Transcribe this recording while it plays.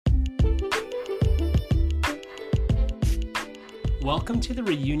Welcome to the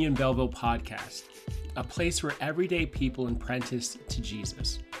Reunion Belleville podcast, a place where everyday people apprentice to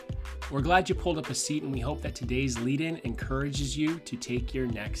Jesus. We're glad you pulled up a seat, and we hope that today's lead-in encourages you to take your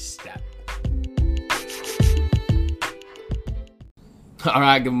next step. All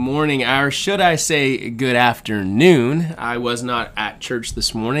right, good morning, or should I say good afternoon. I was not at church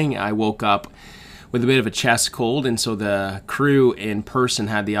this morning. I woke up with a bit of a chest cold, and so the crew in person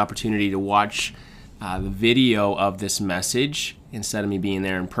had the opportunity to watch the video of this message instead of me being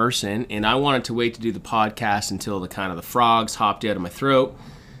there in person. And I wanted to wait to do the podcast until the frogs hopped out of my throat.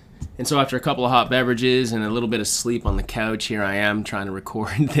 And so after a couple of hot beverages and a little bit of sleep on the couch, here I am trying to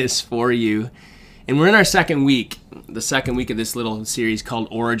record this for you. And we're in our second week of this little series called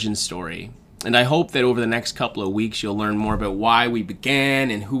Origin Story. And I hope that over the next couple of weeks, you'll learn more about why we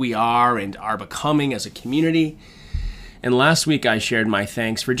began and who we are and are becoming as a community. And last week, I shared my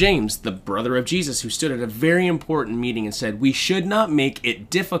thanks for James, the brother of Jesus, who stood at a very important meeting and said, we should not make it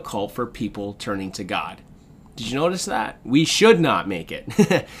difficult for people turning to God. Did you notice that? We should not make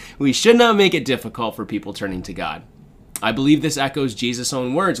it. We should not make it difficult for people turning to God. I believe this echoes Jesus'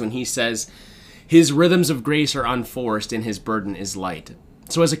 own words when he says, his rhythms of grace are unforced and his burden is light.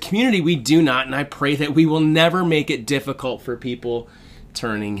 So as a community, we do not, and I pray that we will never make it difficult for people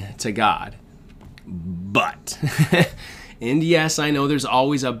turning to God. But, and yes, I know there's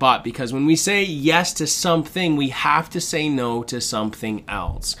always a but, because when we say yes to something, we have to say no to something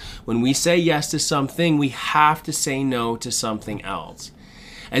else. When we say yes to something, we have to say no to something else.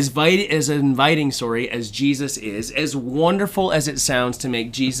 As inviting as Jesus is, as wonderful as it sounds to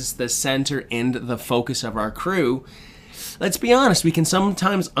make Jesus the center and the focus of our crew, let's be honest, we can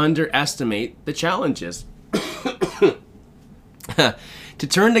sometimes underestimate the challenges. To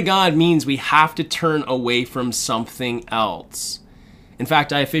turn to God means we have to turn away from something else. In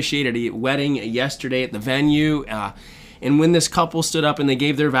fact, I officiated a wedding yesterday at the venue, and when this couple stood up and they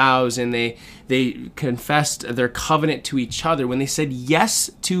gave their vows and they confessed their covenant to each other, when they said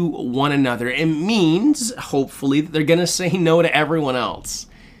yes to one another, it means, hopefully, that they're going to say no to everyone else.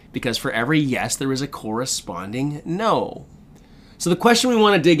 Because for every yes, there is a corresponding no. So the question we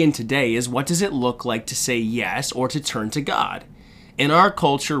want to dig in today is, what does it look like to say yes or to turn to God? In our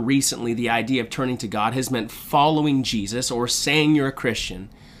culture recently, the idea of turning to God has meant following Jesus or saying you're a Christian.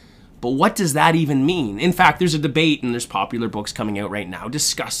 But what does that even mean? In fact, there's a debate and there's popular books coming out right now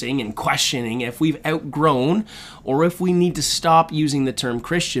discussing and questioning if we've outgrown or if we need to stop using the term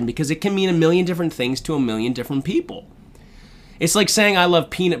Christian, because it can mean a million different things to a million different people. It's like saying I love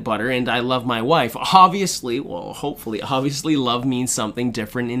peanut butter and I love my wife. Obviously, love means something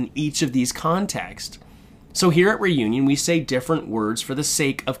different in each of these contexts. So here at Reunion, we say different words for the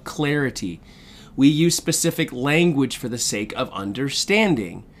sake of clarity. We use specific language for the sake of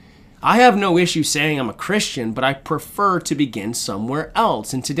understanding. I have no issue saying I'm a Christian, but I prefer to begin somewhere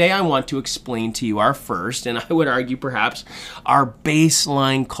else. And today I want to explain to you our first, and I would argue perhaps our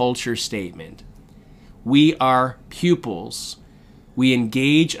baseline culture statement. We are pupils. We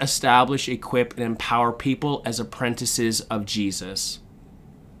engage, establish, equip, and empower people as apprentices of Jesus.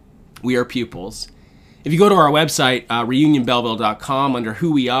 We are pupils. If you go to our website, reunionbelleville.com, under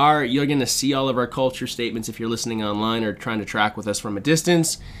who we are, you're going to see all of our culture statements if you're listening online or trying to track with us from a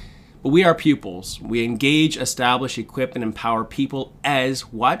distance. But we are pupils. We engage, establish, equip, and empower people as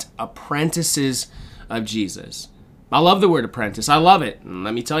what? Apprentices of Jesus. I love the word apprentice. I love it. And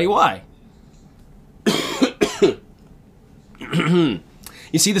let me tell you why. You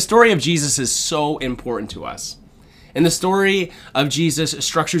see, the story of Jesus is so important to us. And the story of Jesus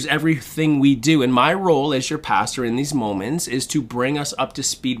structures everything we do. And my role as your pastor in these moments is to bring us up to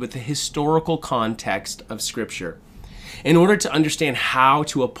speed with the historical context of Scripture. In order to understand how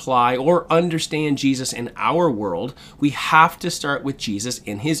to apply or understand Jesus in our world, we have to start with Jesus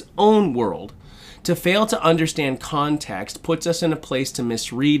in his own world. To fail to understand context puts us in a place to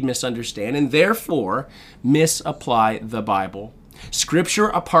misread, misunderstand, and therefore misapply the Bible. Scripture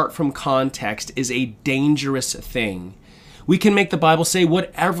apart from context is a dangerous thing. We can make the Bible say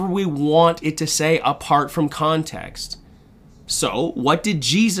whatever we want it to say apart from context. So, what did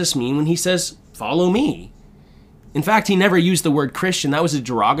Jesus mean when he says, follow me? In fact, he never used the word Christian. That was a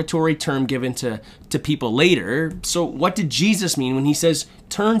derogatory term given to people later. So what did Jesus mean when he says,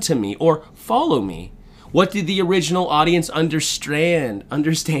 turn to me or follow me? What did the original audience understand,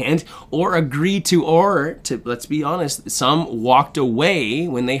 or agree to, or to, let's be honest, some walked away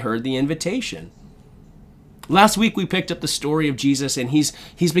when they heard the invitation? Last week we picked up the story of Jesus, and he's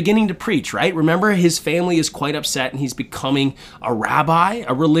beginning to preach, right? Remember, his family is quite upset and he's becoming a rabbi,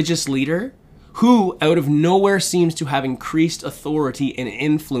 a religious leader, who out of nowhere seems to have increased authority and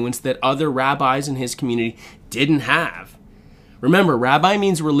influence that other rabbis in his community didn't have. Remember, rabbi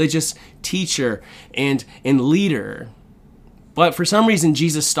means religious teacher and leader. But for some reason,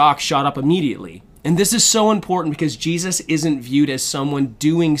 Jesus' stock shot up immediately. And this is so important because Jesus isn't viewed as someone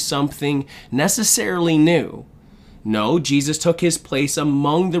doing something necessarily new. No, Jesus took his place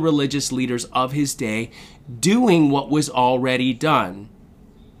among the religious leaders of his day, doing what was already done.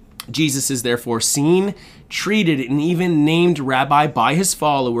 Jesus is therefore seen, treated, and even named rabbi by his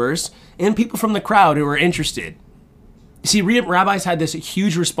followers and people from the crowd who are interested. You see, rabbis had this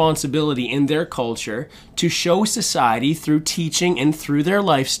huge responsibility in their culture to show society through teaching and through their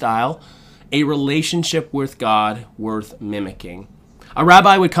lifestyle a relationship with God worth mimicking. A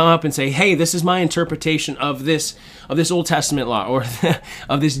rabbi would come up and say, hey, this is my interpretation of this Old Testament law, or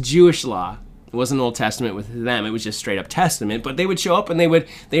of this Jewish law. It wasn't Old Testament with them, it was just straight up Testament. But they would show up and they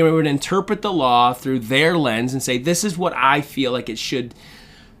would interpret the law through their lens and say, this is what I feel like it should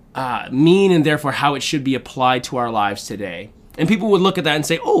mean, and therefore how it should be applied to our lives today. And people would look at that and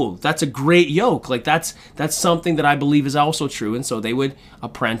say, oh, that's a great yoke. Like that's something that I believe is also true. And so they would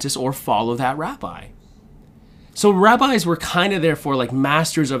apprentice or follow that rabbi. So rabbis were kind of therefore like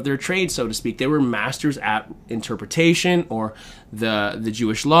masters of their trade, so to speak. They were masters at interpretation or the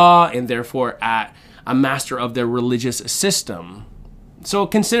Jewish law, and therefore at a master of their religious system. So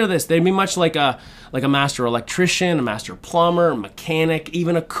consider this. They'd be much like a master electrician, a master plumber, a mechanic,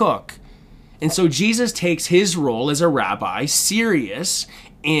 even a cook. And so Jesus takes his role as a rabbi serious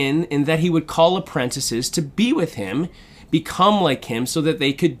in that he would call apprentices to be with him, become like him, so that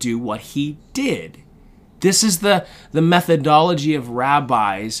they could do what he did. This is the methodology of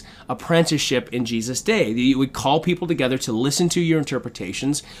rabbis' apprenticeship in Jesus' day. You would call people together to listen to your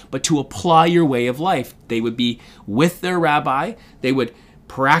interpretations, but to apply your way of life. They would be with their rabbi. They would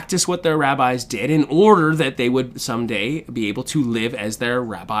practice what their rabbis did in order that they would someday be able to live as their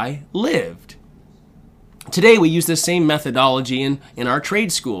rabbi lived. Today, we use this same methodology in our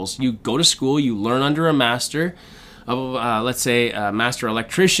trade schools. You go to school, you learn under a master, let's say a master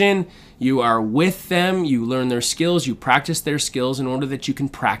electrician. You are with them, you learn their skills, you practice their skills in order that you can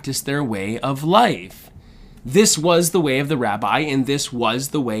practice their way of life. This was the way of the rabbi, and this was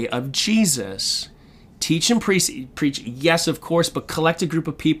the way of Jesus. Teach and preach, yes, of course, but collect a group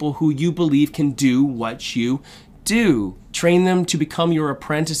of people who you believe can do what you do. Train them to become your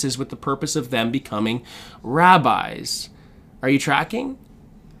apprentices with the purpose of them becoming rabbis. Are you tracking?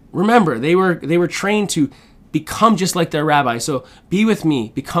 Remember, they were trained to become just like their rabbi. So be with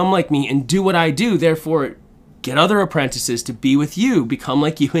me, become like me, and do what I do. Therefore, get other apprentices to be with you, become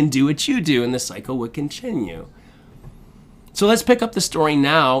like you, and do what you do, and the cycle would continue. So let's pick up the story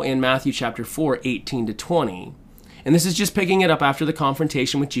now in Matthew chapter 4, 18 to 20. And this is just picking it up after the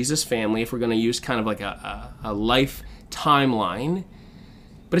confrontation with Jesus' family, if we're going to use kind of like a life timeline.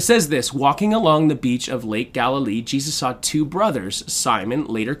 But it says this: walking along the beach of Lake Galilee, Jesus saw two brothers, Simon,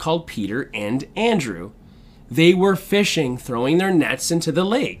 later called Peter, and Andrew. They were fishing, throwing their nets into the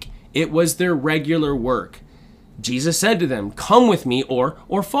lake. It was their regular work. Jesus said to them, "Come with me or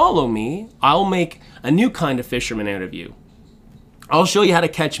follow me. I'll make a new kind of fisherman out of you. I'll show you how to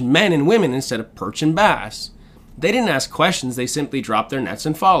catch men and women instead of perch and bass." They didn't ask questions. They simply dropped their nets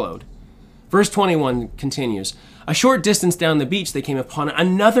and followed. Verse 21 continues. A short distance down the beach, they came upon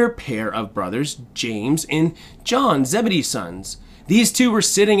another pair of brothers, James and John, Zebedee's sons. These two were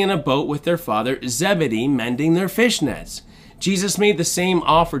sitting in a boat with their father Zebedee, mending their fish nets. Jesus made the same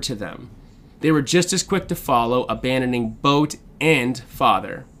offer to them. They were just as quick to follow, abandoning boat and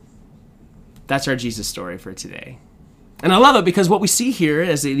father. That's our Jesus story for today. And I love it because what we see here,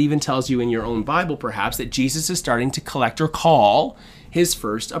 as it even tells you in your own Bible perhaps, that Jesus is starting to collect or call his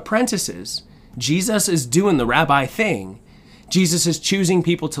first apprentices. Jesus is doing the rabbi thing. Jesus is choosing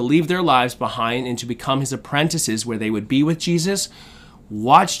people to leave their lives behind and to become his apprentices, where they would be with Jesus,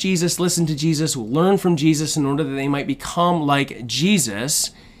 watch Jesus, listen to Jesus, learn from Jesus, in order that they might become like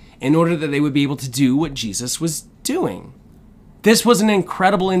Jesus, in order that they would be able to do what Jesus was doing. This was an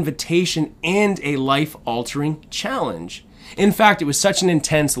incredible invitation and a life-altering challenge. In fact, it was such an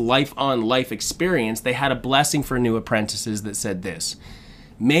intense life-on-life experience, they had a blessing for new apprentices that said this: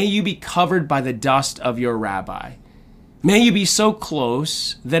 "May you be covered by the dust of your rabbi. May you be so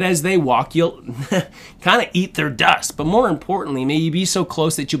close that as they walk, you'll kind of eat their dust. But more importantly, may you be so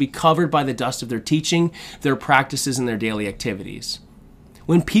close that you'll be covered by the dust of their teaching, their practices, and their daily activities."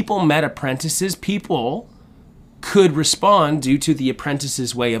 When people met apprentices, people could respond due to the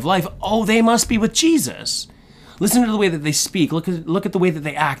apprentice's way of life. Oh, they must be with Jesus. Listen to the way that they speak. Look at the way that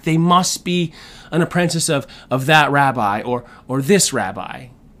they act. They must be an apprentice of that rabbi or this rabbi.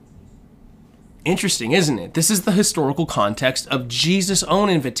 Interesting, isn't it? This is the historical context of Jesus'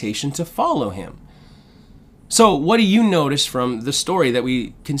 own invitation to follow him. So what do you notice from the story that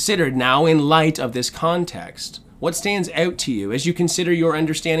we considered now in light of this context? What stands out to you as you consider your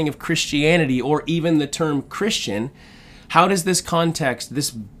understanding of Christianity or even the term Christian? How does this context,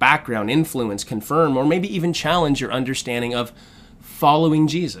 this background influence, confirm, or maybe even challenge your understanding of following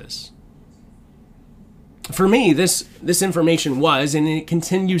Jesus? For me, this information was, and it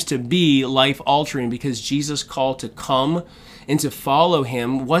continues to be, life-altering because Jesus' call to come and to follow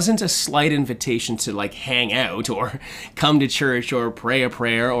him wasn't a slight invitation to like hang out or come to church or pray a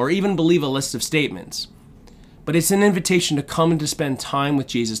prayer or even believe a list of statements. But it's an invitation to come and to spend time with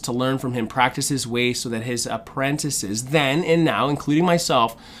Jesus, to learn from him, practice his ways so that his apprentices then and now, including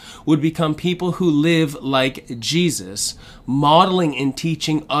myself, would become people who live like Jesus, modeling and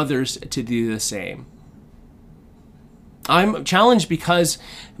teaching others to do the same. I'm challenged because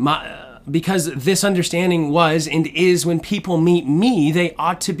this understanding was and is, when people meet me, they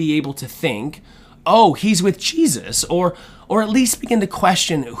ought to be able to think, oh, he's with Jesus, or at least begin to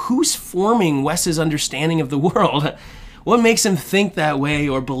question, who's forming Wes's understanding of the world? What makes him think that way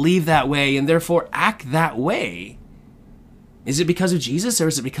or believe that way and therefore act that way? Is it because of Jesus or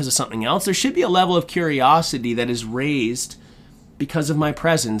is it because of something else? There should be a level of curiosity that is raised because of my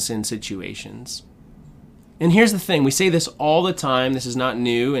presence in situations. And here's the thing, we say this all the time. This is not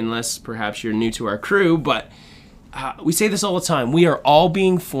new, unless perhaps you're new to our crew, but we say this all the time. We are all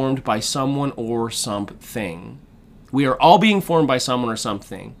being formed by someone or something. We are all being formed by someone or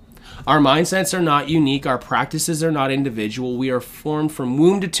something. Our mindsets are not unique. Our practices are not individual. We are formed from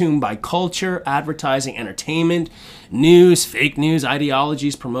womb to tomb by culture, advertising, entertainment, news, fake news,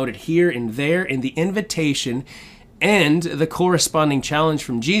 ideologies promoted here and there. And the invitation and the corresponding challenge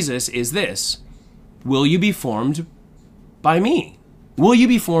from Jesus is this: will you be formed by me? Will you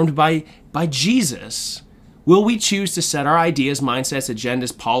be formed by Jesus? Will we choose to set our ideas, mindsets,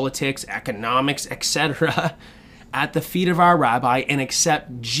 agendas, politics, economics, etc. at the feet of our rabbi and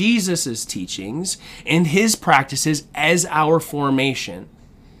accept Jesus' teachings and his practices as our formation?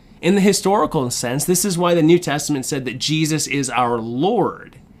 In the historical sense, this is why the New Testament said that Jesus is our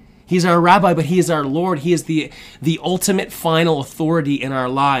Lord. He's our rabbi, but he is our Lord. He is the ultimate final authority in our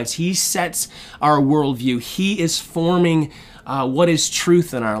lives. He sets our worldview. He is forming what is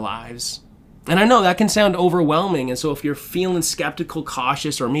truth in our lives. And I know that can sound overwhelming. And so if you're feeling skeptical,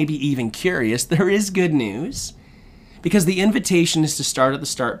 cautious, or maybe even curious, there is good news. Because the invitation is to start at the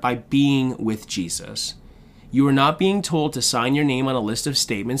start by being with Jesus. You are not being told to sign your name on a list of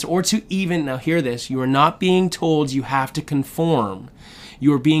statements or to even, now hear this, you are not being told you have to conform.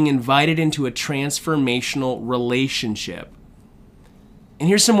 You are being invited into a transformational relationship. And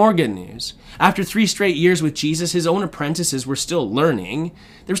here's some more good news. After 3 straight years with Jesus, his own apprentices were still learning.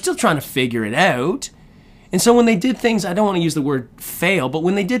 They were still trying to figure it out. And so when they did things, I don't want to use the word fail, but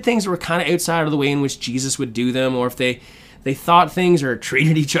when they did things that were kind of outside of the way in which Jesus would do them, or if they thought things or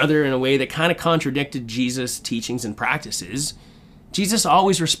treated each other in a way that kind of contradicted Jesus' teachings and practices, Jesus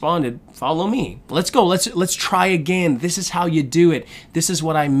always responded, follow me. Let's go. Let's try again. This is how you do it. This is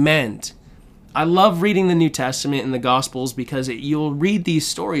what I meant. I love reading the New Testament and the Gospels because you'll read these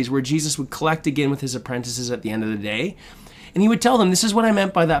stories where Jesus would collect again with his apprentices at the end of the day, and he would tell them, this is what I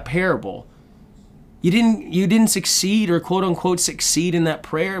meant by that parable. You didn't succeed or quote unquote succeed in that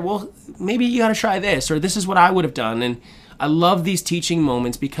prayer. Well, maybe you got to try this, or this is what I would have done. And I love these teaching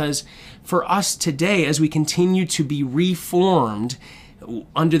moments because for us today, as we continue to be reformed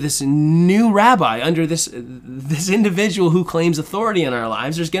under this new rabbi, under this individual who claims authority in our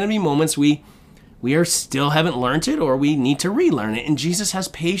lives, there's going to be moments we still haven't learned it, or we need to relearn it. And Jesus has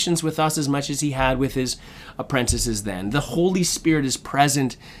patience with us as much as he had with his apprentices then. The Holy Spirit is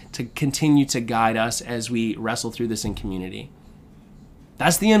present to continue to guide us as we wrestle through this in community.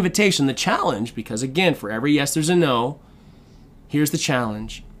 That's the invitation, the challenge, because again, for every yes, there's a no. Here's the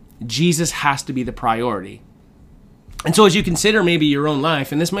challenge. Jesus has to be the priority. And so as you consider maybe your own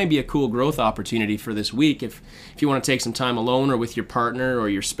life, and this might be a cool growth opportunity for this week, if you want to take some time alone or with your partner or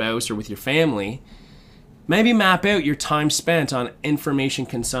your spouse or with your family, maybe map out your time spent on information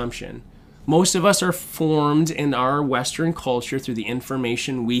consumption. Most of us are formed in our Western culture through the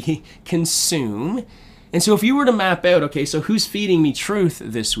information we consume. And so if you were to map out, okay, so who's feeding me truth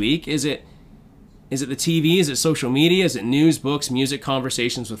this week? Is it the TV? Is it social media? Is it news, books, music,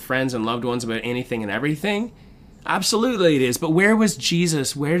 conversations with friends and loved ones about anything and everything? Absolutely it is. But where was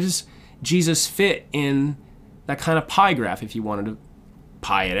Jesus? Where does Jesus fit in that kind of pie graph, if you wanted to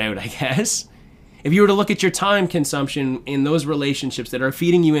pie it out, I guess? If you were to look at your time consumption in those relationships that are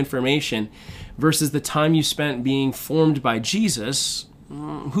feeding you information versus the time you spent being formed by Jesus,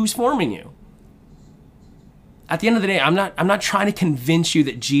 who's forming you? At the end of the day, I'm not trying to convince you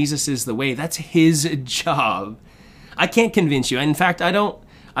that Jesus is the way. That's his job. I can't convince you. In fact, I don't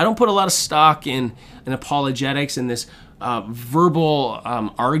put a lot of stock in apologetics and this verbal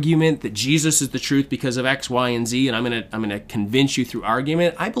argument that Jesus is the truth because of X, Y, and Z, and I'm gonna convince you through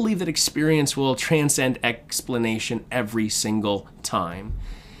argument. I believe that experience will transcend explanation every single time.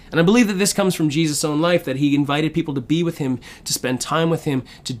 And I believe that this comes from Jesus' own life, that he invited people to be with him, to spend time with him,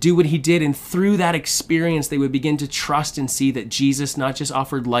 to do what he did. And through that experience, they would begin to trust and see that Jesus not just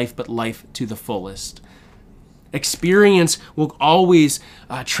offered life, but life to the fullest. Experience will always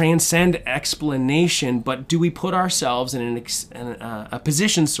transcend explanation, but do we put ourselves in a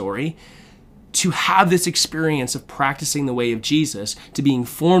position, to have this experience of practicing the way of Jesus, to being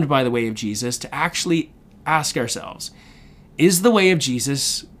formed by the way of Jesus, to actually ask ourselves, is the way of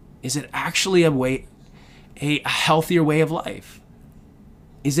Jesus, is it actually a healthier way of life?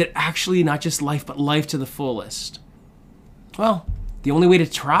 Is it actually not just life, but life to the fullest? Well, the only way to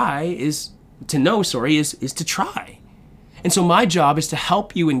try is to try. And so my job is to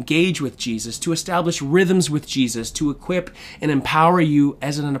help you engage with Jesus, to establish rhythms with Jesus, to equip and empower you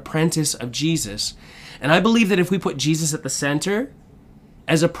as an apprentice of Jesus. And I believe that if we put Jesus at the center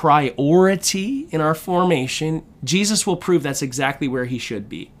as a priority in our formation, Jesus will prove that's exactly where he should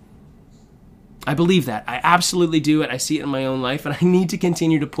be. I believe that. I absolutely do it. I see it in my own life, and I need to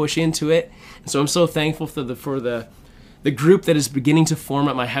continue to push into it. And so I'm so thankful for the group that is beginning to form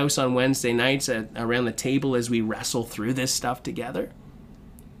at my house on Wednesday nights around the table as we wrestle through this stuff together.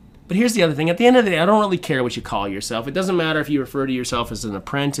 But here's the other thing. At the end of the day, I don't really care what you call yourself. It doesn't matter if you refer to yourself as an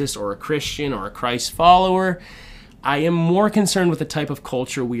apprentice or a Christian or a Christ follower. I am more concerned with the type of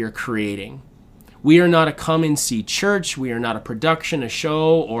culture we are creating. We are not a come and see church. We are not a production, a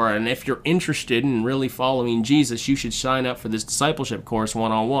show, and if you're interested in really following Jesus, you should sign up for this discipleship course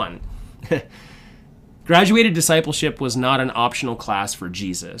 101. Graduated discipleship was not an optional class for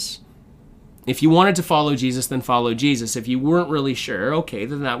Jesus. If you wanted to follow Jesus, then follow Jesus. If you weren't really sure, okay,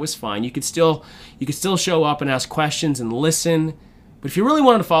 then that was fine. You could still show up and ask questions and listen. But if you really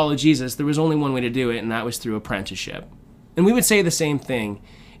wanted to follow Jesus, there was only one way to do it, and that was through apprenticeship. And we would say the same thing.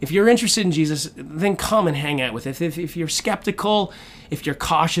 If you're interested in Jesus, then come and hang out with us. If you're skeptical, if you're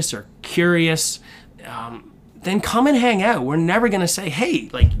cautious or curious, then come and hang out. We're never going to say, hey,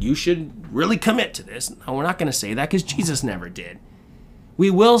 you should really commit to this. No, we're not going to say that because Jesus never did.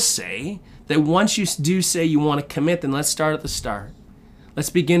 We will say that once you do say you want to commit, then let's start at the start. Let's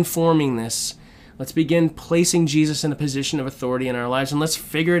begin forming this. Let's begin placing Jesus in a position of authority in our lives, and let's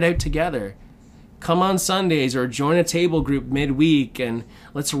figure it out together. Come on Sundays or join a table group midweek, and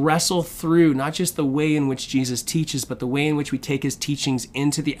let's wrestle through not just the way in which Jesus teaches, but the way in which we take his teachings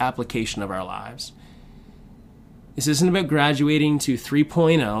into the application of our lives. This isn't about graduating to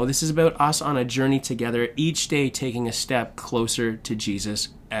 3.0. This is about us on a journey together, each day taking a step closer to Jesus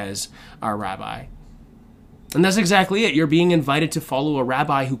as our rabbi. And that's exactly it. You're being invited to follow a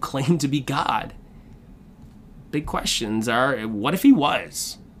rabbi who claimed to be God. Big questions are, what if he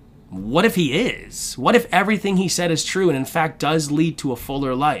was? What if he is? What if everything he said is true and in fact does lead to a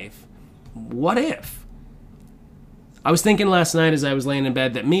fuller life? What if? I was thinking last night as I was laying in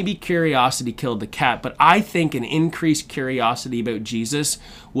bed that maybe curiosity killed the cat, but I think an increased curiosity about Jesus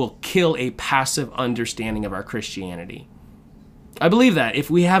will kill a passive understanding of our Christianity. I believe that if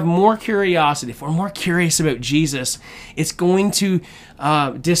we have more curiosity, if we're more curious about Jesus, it's going to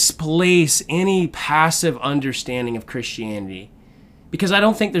displace any passive understanding of Christianity. Because I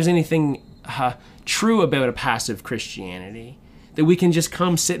don't think there's anything true about a passive Christianity. That we can just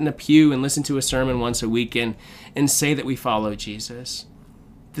come sit in a pew and listen to a sermon once a week and say that we follow Jesus.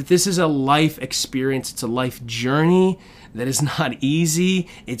 That this is a life experience. It's a life journey that is not easy.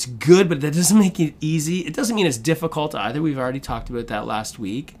 It's good, but that doesn't make it easy. It doesn't mean it's difficult either. We've already talked about that last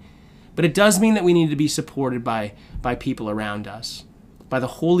week. But it does mean that we need to be supported by people around us. By the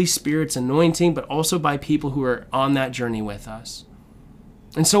Holy Spirit's anointing, but also by people who are on that journey with us.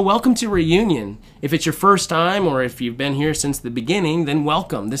 And so welcome to Reunion. If it's your first time or if you've been here since the beginning, then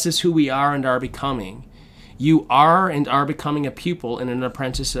welcome. This is who we are and are becoming. You are and are becoming a pupil and an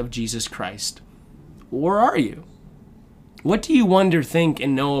apprentice of Jesus Christ. Or are you? What do you wonder, think,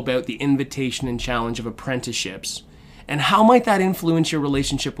 and know about the invitation and challenge of apprenticeships? And how might that influence your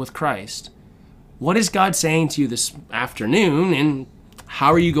relationship with Christ? What is God saying to you this afternoon, and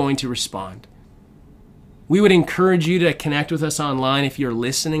how are you going to respond? We would encourage you to connect with us online if you're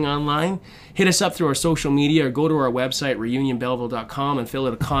listening online. Hit us up through our social media or go to our website, reunionbelleville.com, and fill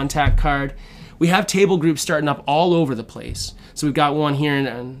out a contact card. We have table groups starting up all over the place. So we've got one here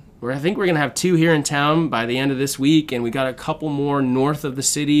I think we're going to have 2 here in town by the end of this week, and we got a couple more north of the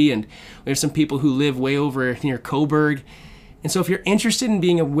city, and we have some people who live way over near Coburg. And so if you're interested in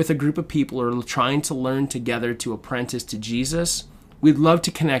being with a group of people or trying to learn together to apprentice to Jesus, we'd love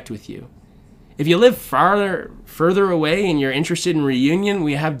to connect with you. If you live further away and you're interested in Reunion,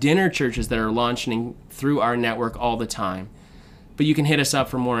 we have dinner churches that are launching through our network all the time. But you can hit us up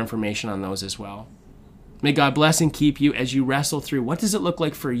for more information on those as well. May God bless and keep you as you wrestle through what does it look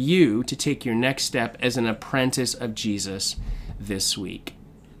like for you to take your next step as an apprentice of Jesus this week.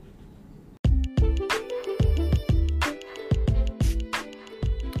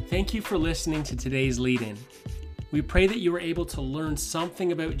 Thank you for listening to today's lead-in. We pray that you were able to learn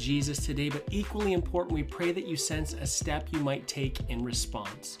something about Jesus today, but equally important, we pray that you sense a step you might take in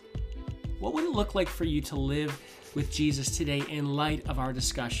response. What would it look like for you to live with Jesus today in light of our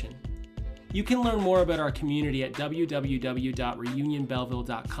discussion? You can learn more about our community at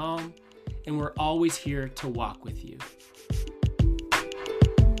www.reunionbelleville.com, and we're always here to walk with you.